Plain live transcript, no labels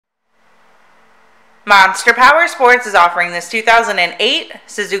Monster Powersports is offering this 2008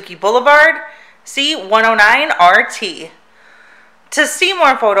 Suzuki Boulevard C109RT. To see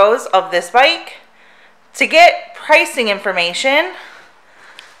more photos of this bike, to get pricing information,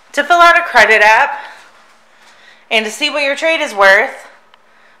 to fill out a credit app, and to see what your trade is worth,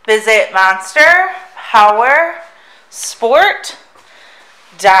 visit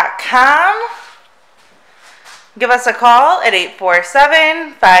monsterpowersport.com. Give us a call at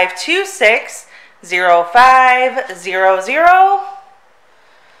 847-526-0500,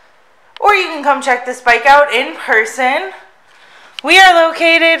 or you can come check this bike out in person. We are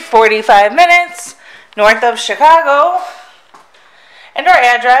located 45 minutes north of Chicago, and our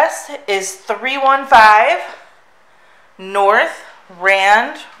address is 315 North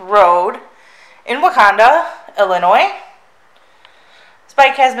Rand Road in Wauconda, Illinois. This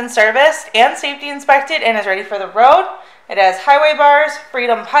bike has been serviced and safety inspected and is ready for the road. It has highway bars,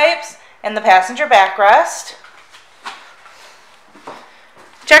 freedom pipes, and the passenger backrest.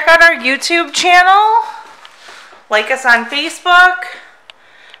 Check out our YouTube channel. Like us on Facebook.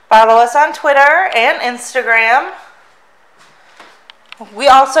 Follow us on Twitter and Instagram. We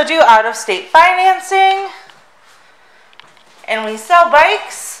also do out-of-state financing. And we sell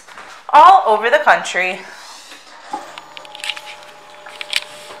bikes all over the country.